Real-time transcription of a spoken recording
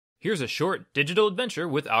Here's a short digital adventure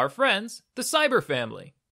with our friends, the Cyber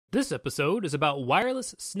Family. This episode is about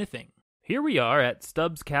wireless sniffing. Here we are at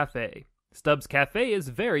Stubbs Cafe. Stubbs Cafe is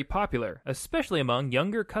very popular, especially among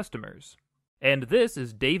younger customers. And this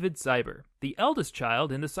is David Cyber, the eldest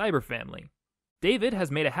child in the Cyber family. David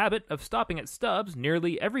has made a habit of stopping at Stubbs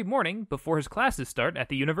nearly every morning before his classes start at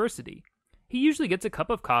the university. He usually gets a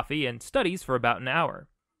cup of coffee and studies for about an hour.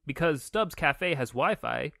 Because Stubbs Cafe has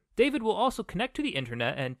Wi-Fi, David will also connect to the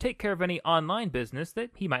internet and take care of any online business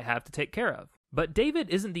that he might have to take care of. But David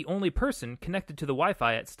isn't the only person connected to the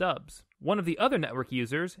Wi-Fi at Stubbs. One of the other network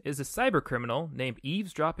users is a cybercriminal named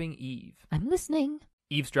Eavesdropping Eve. I'm listening.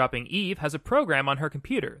 Eavesdropping Eve has a program on her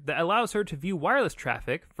computer that allows her to view wireless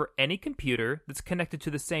traffic for any computer that's connected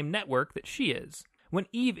to the same network that she is. When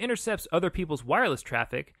Eve intercepts other people's wireless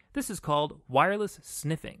traffic, this is called wireless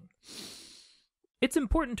sniffing. It's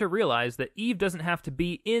important to realize that Eve doesn't have to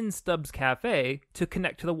be in Stubbs Cafe to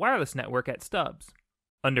connect to the wireless network at Stubbs.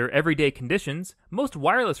 Under everyday conditions, most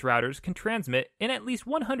wireless routers can transmit in at least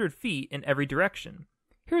 100 feet in every direction.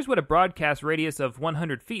 Here's what a broadcast radius of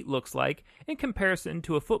 100 feet looks like in comparison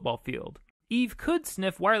to a football field. Eve could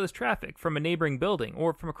sniff wireless traffic from a neighboring building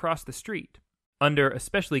or from across the street. Under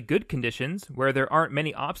especially good conditions, where there aren't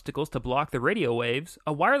many obstacles to block the radio waves,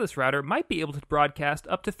 a wireless router might be able to broadcast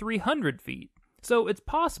up to 300 feet. So it's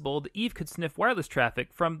possible that Eve could sniff wireless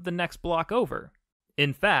traffic from the next block over.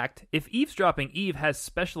 In fact, if Eavesdropping Eve has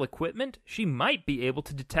special equipment, she might be able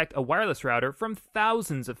to detect a wireless router from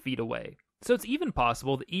thousands of feet away. So it's even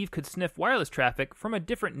possible that Eve could sniff wireless traffic from a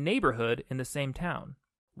different neighborhood in the same town.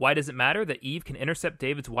 Why does it matter that Eve can intercept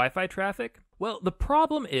David's Wi-Fi traffic? Well, the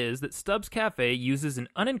problem is that Stubbs Cafe uses an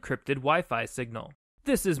unencrypted Wi-Fi signal.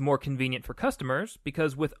 This is more convenient for customers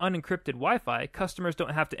because with unencrypted Wi-Fi, customers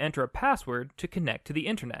don't have to enter a password to connect to the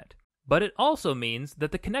internet. But it also means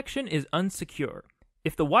that the connection is unsecure.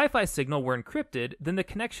 If the Wi-Fi signal were encrypted, then the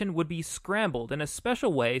connection would be scrambled in a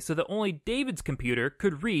special way so that only David's computer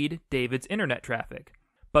could read David's internet traffic.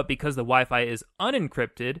 But because the Wi-Fi is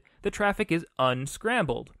unencrypted, the traffic is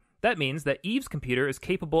unscrambled. That means that Eve's computer is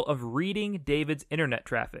capable of reading David's internet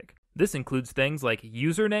traffic. This includes things like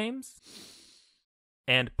usernames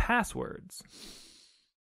and passwords.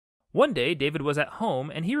 One day, David was at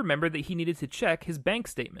home and he remembered that he needed to check his bank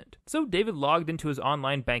statement. So David logged into his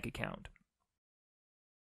online bank account.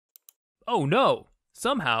 Oh no!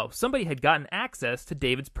 Somehow, somebody had gotten access to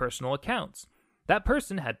David's personal accounts. That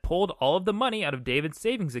person had pulled all of the money out of David's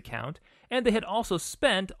savings account, and they had also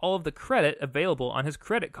spent all of the credit available on his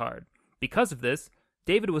credit card. Because of this,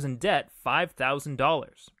 David was in debt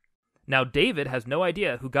 $5,000. Now, David has no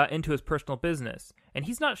idea who got into his personal business, and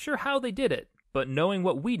he's not sure how they did it, but knowing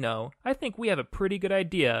what we know, I think we have a pretty good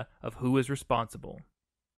idea of who is responsible.